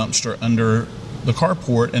pull the dumpster under the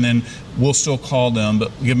carport, and then we'll still call them,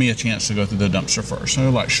 but give me a chance to go through the dumpster first. And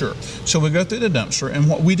they're like, sure. So we go through the dumpster, and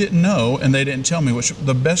what we didn't know, and they didn't tell me, which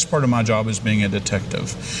the best part of my job is being a detective.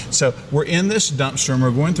 So we're in this dumpster, and we're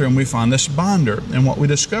going through, and we find this binder. And what we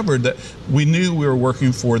discovered, that we knew we were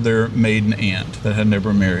working for their maiden aunt that had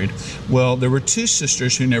never married. Well, there were 2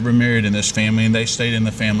 sisters who never married in this family, and they stayed in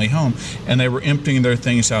the family home, and they were emptying their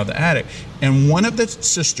things out of the attic. And one of the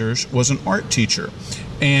sisters was an art teacher,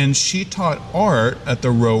 and she taught art at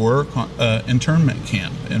the Rower internment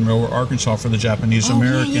camp in Rower, Arkansas for the Japanese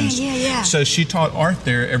Americans. Yeah. So she taught art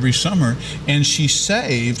there every summer, and she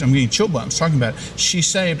saved, I'm getting chill bumps talking about it, she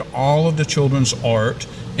saved all of the children's art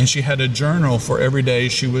and she had a journal for every day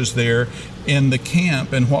she was there in the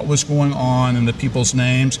camp and what was going on and the people's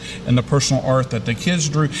names and the personal art that the kids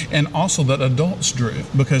drew and also that adults drew,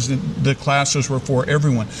 because the classes were for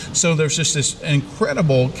everyone. So there's just this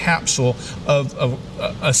incredible capsule of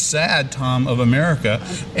a sad time of America,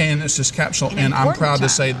 and it's this capsule, and I'm proud to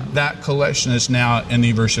say that collection is now in the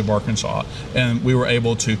University of Arkansas, and we were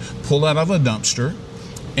able to pull out of a dumpster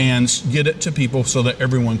and get it to people so that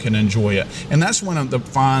everyone can enjoy it. And that's one of the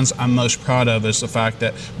finds I'm most proud of, is the fact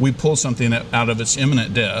that we pulled something out of its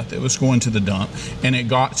imminent death. It was going to the dump, and it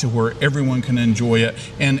got to where everyone can enjoy it,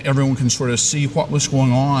 and everyone can sort of see what was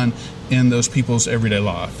going on in those people's everyday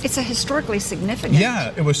life. It's a historically significant.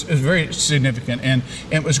 Yeah, it was very significant, and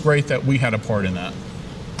it was great that we had a part in that.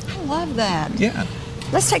 I love that. Yeah.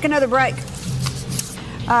 Let's take another break.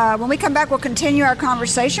 When we come back, we'll continue our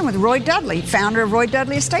conversation with Roy Dudley, founder of Roy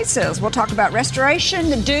Dudley Estate Sales. We'll talk about restoration,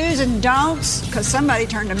 the do's and don'ts, because somebody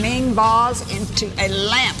turned a Ming vase into a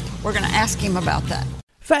lamp. We're going to ask him about that.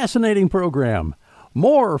 Fascinating program.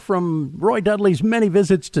 More from Roy Dudley's many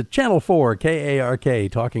visits to Channel 4 KARK,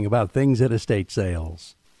 talking about things at estate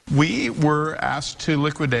sales. We were asked to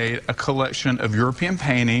liquidate a collection of European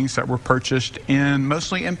paintings that were purchased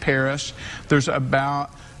mostly in Paris. There's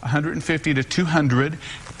about 150 to 200,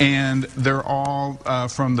 and they're all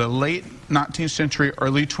from the late 19th century,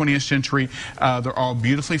 early 20th century. They're all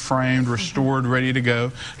beautifully framed, restored, ready to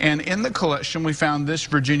go. And in the collection, we found this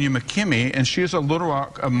Virginia McKimmey, and she is a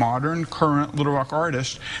modern, current Little Rock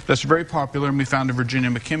artist that's very popular, and we found a Virginia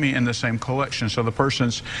McKimmey in the same collection. So the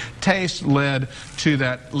person's taste led to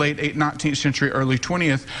that late 19th century, early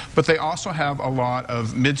 20th, but they also have a lot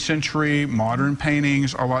of mid-century, modern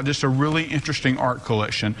paintings, just a really interesting art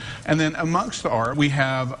collection. And then amongst the art, we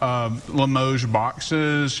have Limoges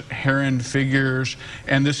boxes, heron figures,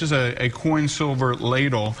 and this is a coin silver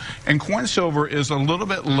ladle. And coin silver is a little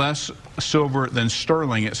bit less silver than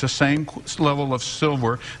sterling. It's the same level of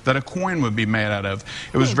silver that a coin would be made out of.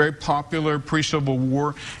 It was very popular pre-Civil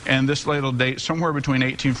War, and this ladle dates somewhere between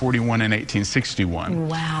 1841 and 1861.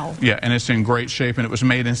 Wow. Yeah, and it's in great shape, and it was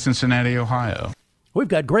made in Cincinnati, Ohio. We've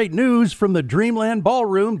got great news from the Dreamland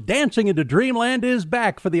Ballroom. Dancing into Dreamland is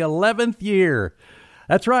back for the 11th year.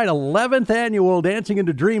 That's right, 11th annual Dancing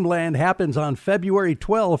into Dreamland happens on February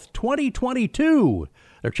 12th, 2022.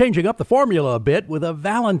 They're changing up the formula a bit with a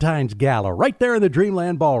Valentine's Gala right there in the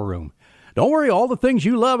Dreamland Ballroom. Don't worry, all the things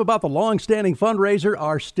you love about the long-standing fundraiser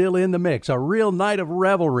are still in the mix. A real night of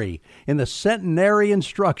revelry in the centenarian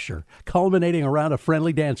structure, culminating around a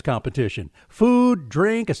friendly dance competition. Food,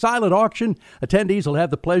 drink, a silent auction. Attendees will have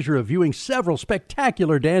the pleasure of viewing several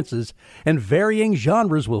spectacular dances, and varying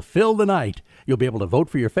genres will fill the night. You'll be able to vote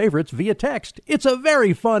for your favorites via text. It's a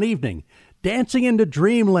very fun evening. Dancing into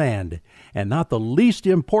Dreamland. And not the least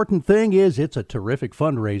important thing is it's a terrific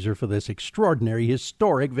fundraiser for this extraordinary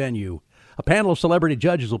historic venue. A panel of celebrity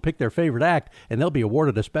judges will pick their favorite act, and they'll be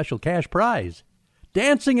awarded a special cash prize.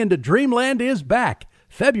 Dancing into Dreamland is back,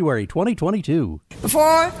 February 2022.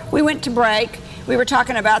 Before we went to break, we were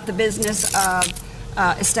talking about the business of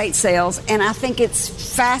estate sales, and I think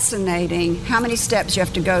it's fascinating how many steps you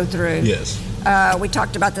have to go through. Yes. We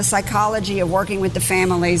talked about the psychology of working with the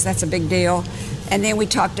families. That's a big deal. And then we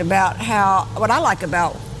talked about how, what I like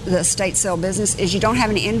about the estate sale business is you don't have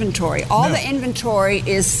any inventory. All the inventory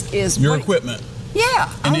is your equipment.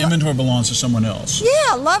 Yeah. And the inventory belongs to someone else. Yeah,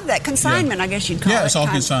 I love that. Consignment, I guess you'd call it. Yeah, it's all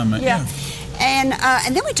consignment. Yeah.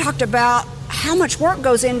 And then we talked about how much work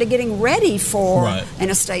goes into getting ready for Right. an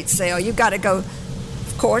estate sale. You've got to go,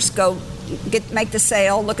 of course, make the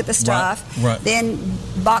sale, look at the stuff, Right. then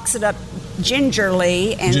box it up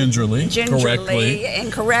gingerly and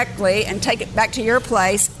correctly, and take it back to your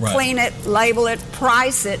place, Right. clean it, label it,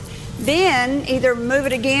 price it, then either move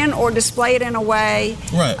it again or display it in a way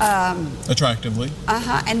attractively.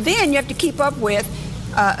 And then you have to keep up with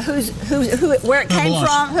where it came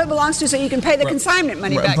from, who it belongs to, so you can pay the consignment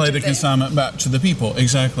money back and to pay them. the consignment back to the people.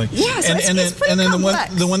 Exactly. Yes, yeah, so it's pretty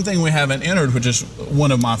complex. the one thing we haven't entered, which is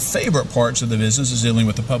one of my favorite parts of the business, is dealing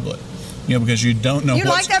with the public. You know, because you don't know. You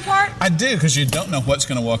like that part? I do, because you don't know what's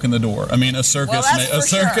going to walk in the door. I mean, a circus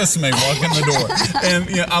may walk in the door,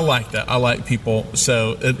 and I like that. I like people.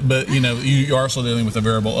 So, but you're also dealing with a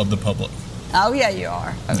variable of the public. Oh yeah, you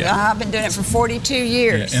are. Yeah. I've been doing it for 42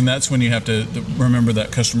 years. Yeah, and that's when you have to remember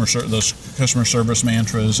that customer service, those customer service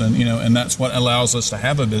mantras, and and that's what allows us to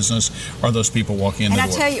have a business. Are those people walking in the door?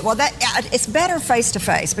 And I tell you, well, that it's better face to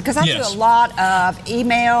face, because I do Yes. a lot of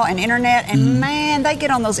email and internet, and man, they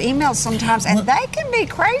get on those emails sometimes, and they can be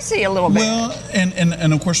crazy a little bit. Well,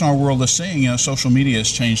 and of course, in our world of seeing, social media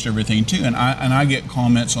has changed everything too. And I get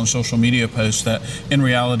comments on social media posts that, in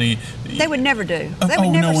reality, they would never do. They would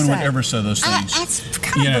never no one say. would ever say those things. That's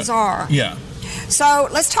kind of bizarre. Yeah. So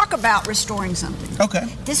let's talk about restoring something. Okay.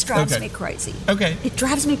 This drives Okay. me crazy. Okay. It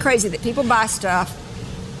drives me crazy that people buy stuff,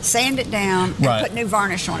 sand it down, and Right. put new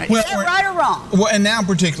varnish on it. Well, Is that right or wrong? Well, and now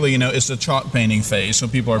particularly, it's the chalk painting phase, so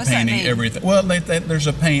people are What's that painting mean? everything. Well, there's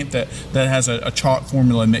a paint that has a chalk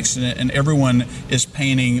formula mixed in it, and everyone is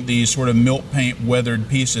painting these sort of milk paint weathered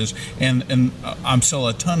pieces. And I'm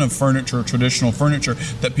selling a ton of furniture, traditional furniture,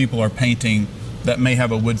 that people are painting that may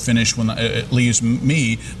have a wood finish when it leaves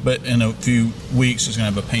me, but in a few weeks it's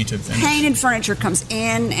going to have a painted finish. Painted furniture comes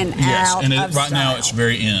in and Yes, out and of right now style. it's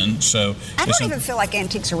very in. So I it's don't even feel like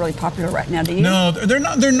antiques are really popular right now, do you? No, they're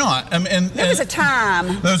not. They're not. I mean, There was a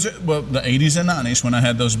time. The 80s and 90s when I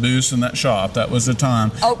had those booths in that shop. That was the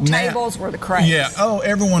time. Oak tables were the craze. Yeah. Oh,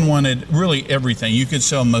 everyone wanted really everything. You could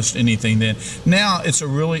sell most anything then. Now it's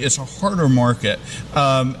a harder market,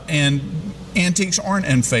 and antiques aren't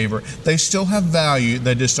in favor. They still have value.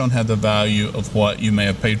 They just don't have the value of what you may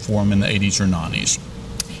have paid for them in the 80s or 90s.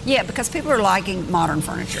 Yeah, because people are liking modern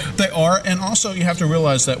furniture. They are, and also you have to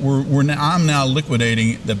realize that I'm now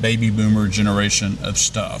liquidating the baby boomer generation of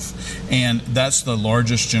stuff, and that's the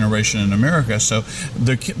largest generation in America. So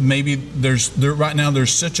right now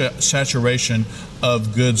there's such a saturation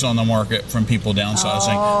of goods on the market from people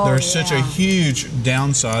downsizing. There's such a huge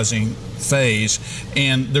downsizing phase,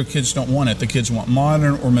 and their kids don't want it. The kids want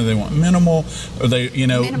modern, or maybe they want minimal, or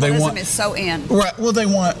Minimalism they want is so in. Right. Well, they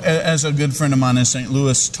want, as a good friend of mine in St.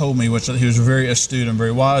 Louis told me, which he was very astute and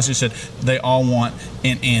very wise, he said they all want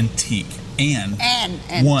an antique. And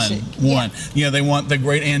antique. One. They want the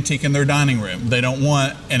great antique in their dining room. They don't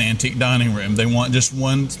want an antique dining room. They want just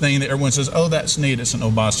one thing that everyone says, oh, that's neat. It's an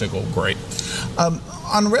old bicycle. Great.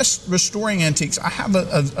 On restoring antiques, I have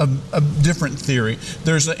a different theory.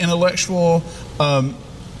 There's the intellectual,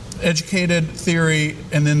 educated theory,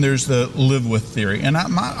 and then there's the live with theory. And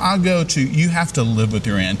I go to, you have to live with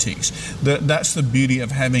your antiques. That's the beauty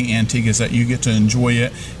of having antique, is that you get to enjoy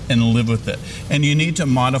it and live with it. And you need to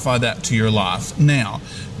modify that to your life. Now,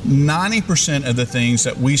 90% of the things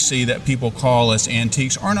that we see that people call as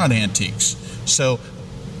antiques are not antiques. So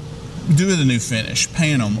do with a new finish,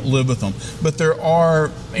 paint them, live with them. But there are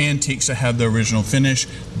antiques that have the original finish.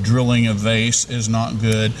 Drilling a vase is not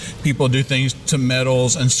good. People do things to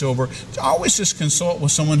metals and silver. Always just consult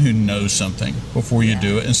with someone who knows something before you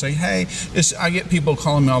do it, and say, hey, I get people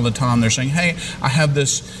calling me all the time. They're saying, hey, I have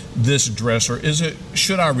this dresser.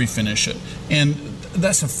 Should I refinish it? And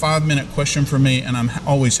that's a 5-minute question for me, and I'm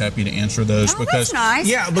always happy to answer those. That's nice.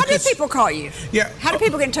 Yeah, how do people call you? Yeah. How do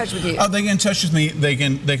people get in touch with you? They get in touch with me. They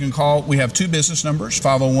can call. We have 2 business numbers: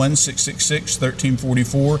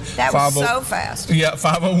 501-666-1344. That was so fast. Yeah,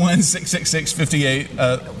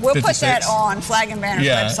 501-666-5856. We'll put that on Flag and Banner's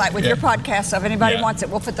website with your podcast. So if anybody wants it,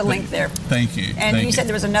 we'll put the link there. Thank you. And you said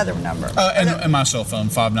there was another number. And my cell phone,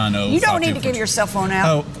 590. You don't need to give your cell phone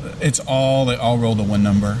out. Oh, they all roll to one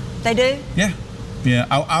number. They do? Yeah. Yeah,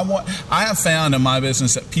 I have found in my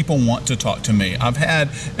business that people want to talk to me. I've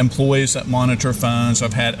had employees that monitor phones.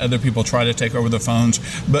 I've had other people try to take over the phones.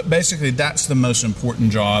 But basically, that's the most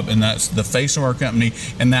important job, and that's the face of our company,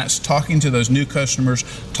 and that's talking to those new customers,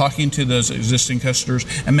 talking to those existing customers,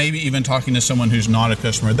 and maybe even talking to someone who's not a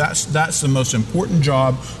customer. That's the most important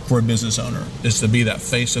job for a business owner, is to be that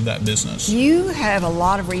face of that business. You have a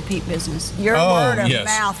lot of repeat business. Your word of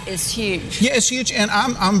mouth is huge. Yeah, it's huge, and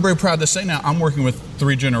I'm very proud to say now I'm working with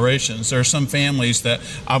 3 generations. There are some families that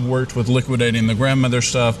I've worked with liquidating the grandmother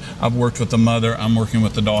stuff. I've worked with the mother. I'm working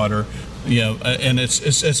with the daughter. And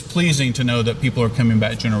it's pleasing to know that people are coming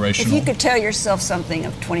back generational. If you could tell yourself something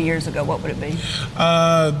of 20 years ago, what would it be?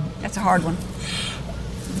 That's a hard one.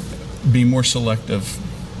 Be more selective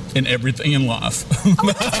in everything in life. Oh,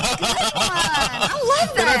 that's a good one. I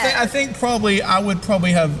love that. But I think I would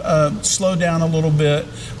probably have slowed down a little bit.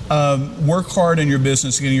 Work hard in your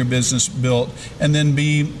business, getting your business built, and then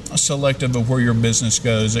be selective of where your business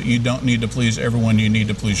goes. That you don't need to please everyone; you need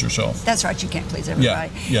to please yourself. That's right. You can't please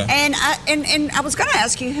everybody. Yeah. And I was going to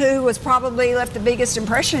ask you who was probably left the biggest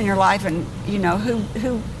impression in your life, and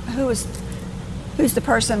who's the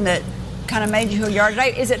person that kind of made you who you are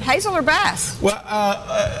today. Is it Hazel or Bass? Well,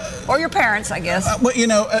 or your parents, I guess. Well,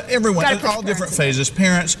 everyone, all different phases.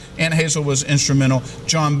 Parents, Aunt Hazel was instrumental.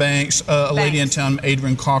 John Banks, a lady in town,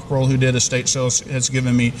 Adrian Cockrell, who did estate sales, has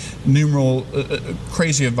given me numerous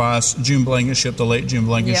crazy advice. June Blankenship, the late June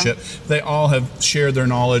Blankenship. Yeah. They all have shared their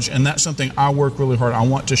knowledge, and that's something I work really hard. I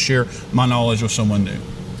want to share my knowledge with someone new.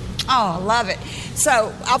 Oh, I love it.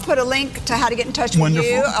 So I'll put a link to how to get in touch with you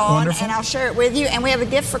and I'll share it with you. And we have a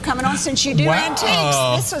gift for coming on since you do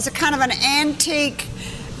antiques. This was a kind of an antique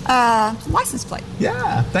license plate.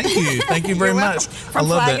 Yeah, thank you. Thank you very much. From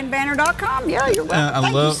flagandbanner.com. Yeah, you're welcome.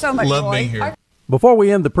 Thank you so much, love being here. Before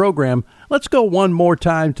we end the program, let's go one more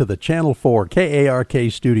time to the Channel 4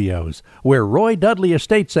 KARK studios, where Roy Dudley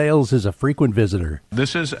Estate Sales is a frequent visitor.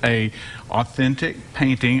 This is a authentic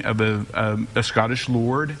painting of a Scottish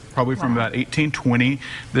lord, probably from about 1820.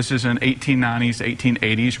 This is an 1890s,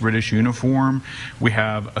 1880s British uniform. We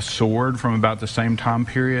have a sword from about the same time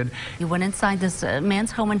period. You went inside this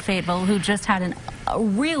man's home in Fayetteville who just had a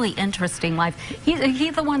really interesting life.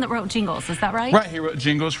 He's the one that wrote Jingles, is that right? Right, he wrote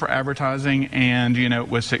Jingles for advertising and,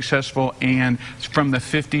 was successful. And from the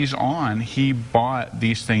 50s on, he bought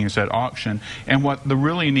these things at auction. And what the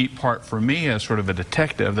really neat part for me as sort of a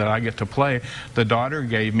detective that I get to play, the daughter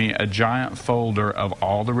gave me a giant folder of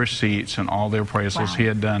all the receipts and all the appraisals he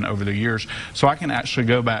had done over the years. So I can actually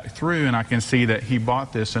go back through and I can see that he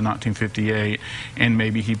bought this in 1958 and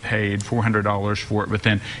maybe he paid $400 for it. But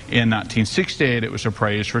then in 1968, it was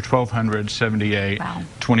appraised for $1,200, $78,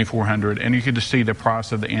 $2,400. And you could just see the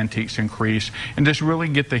price of the antiques increase and just really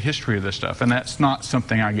get the history of this stuff. And that's not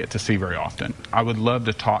something I get to see very often. I would love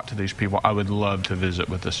to talk to these people. I would love to visit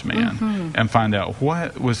with this man and find out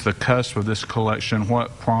what was the cusp of this collection,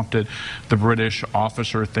 what prompted the British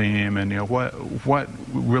officer theme, and what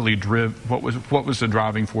really what was the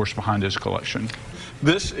driving force behind his collection.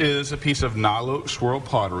 This is a piece of Knightloke swirl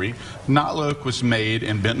pottery. Knightloke was made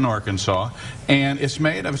in Benton, Arkansas, and it's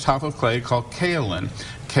made of a type of clay called kaolin.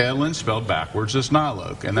 Kaolin spelled backwards is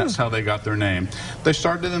Knightloke, and that's how they got their name. They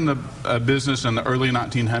started in the business in the early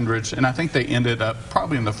 1900s, and I think they ended up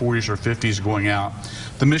probably in the 40s or 50s going out.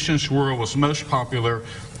 The Mission swirl was most popular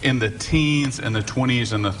in the teens and the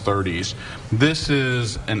 20s and the 30s. This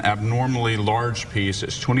is an abnormally large piece.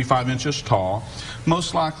 It's 25 inches tall,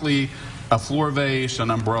 most likely a floor vase, an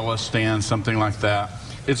umbrella stand, something like that.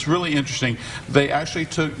 It's really interesting. They actually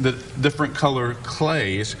took the different color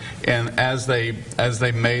clays, and as they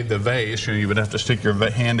made the vase, you would have to stick your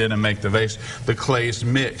hand in and make the vase. The clays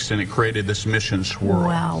mixed, and it created this Mission swirl.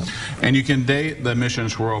 Wow! And you can date the Mission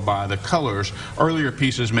swirl by the colors. Earlier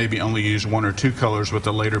pieces maybe only used one or two colors, but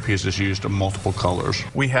the later pieces used multiple colors.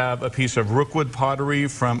 We have a piece of Rookwood pottery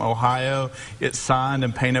from Ohio. It's signed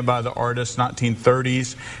and painted by the artist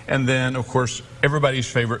 1930s, and then of course everybody's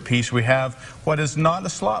favorite piece. We have what is not a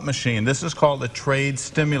slot machine. This is called a trade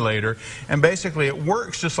stimulator, and basically it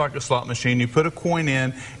works just like a slot machine. You put a coin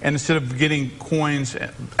in, and instead of getting coins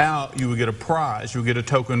out, you would get a prize. You would get a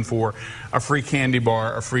token for a free candy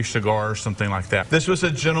bar, a free cigar, or something like that. This was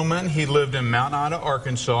a gentleman. He lived in Mount Ida,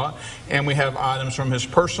 Arkansas, and we have items from his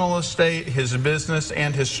personal estate, his business,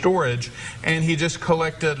 and his storage, and he just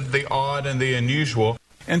collected the odd and the unusual.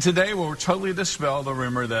 And today we'll totally dispel the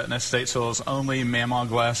rumor that an estate sale is only mammal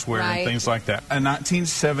glassware and things like that. A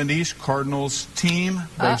 1970s Cardinals team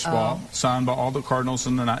baseball signed by all the Cardinals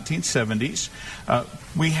in the 1970s.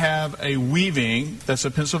 We have a weaving, that's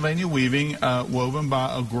a Pennsylvania weaving, woven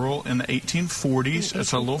by a girl in the 1840s.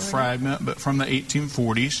 It's a little fragment, but from the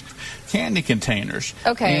 1840s. Candy containers.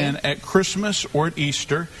 Okay. And at Christmas or at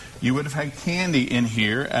Easter, you would have had candy in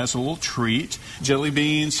here as a little treat. Jelly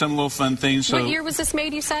beans, some little fun things. So what year was this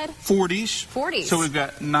made, you said? 40s. 40s. So we've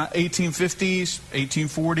got 1850s,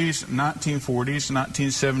 1840s, 1940s,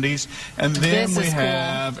 1970s. And then we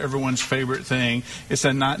have everyone's favorite thing. It's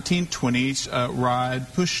a 1920s ride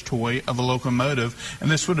push toy of a locomotive.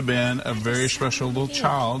 And this would have been a very special little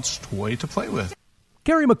child's toy to play with.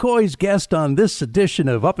 Carrie McCoy's guest on this edition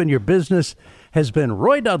of Up in Your Business has been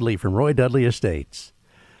Roy Dudley from Roy Dudley Estates.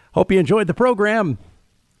 Hope you enjoyed the program.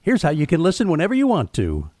 Here's how you can listen whenever you want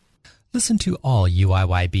to. Listen to all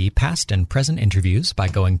UIYB past and present interviews by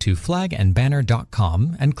going to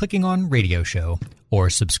flagandbanner.com and clicking on Radio Show, or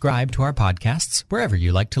subscribe to our podcasts wherever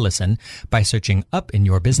you like to listen by searching Up in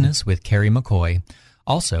Your Business with Carrie McCoy.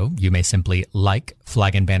 Also, you may simply like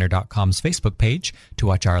flagandbanner.com's Facebook page to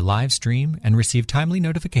watch our live stream and receive timely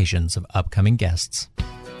notifications of upcoming guests.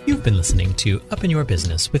 You've been listening to Up in Your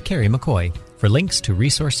Business with Carrie McCoy. For links to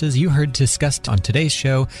resources you heard discussed on today's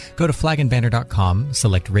show, go to flagandbanner.com,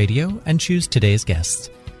 select radio, and choose today's guests.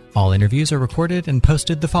 All interviews are recorded and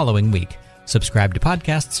posted the following week. Subscribe to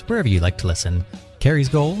podcasts wherever you like to listen. Carrie's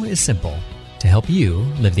goal is simple: to help you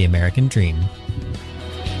live the American dream.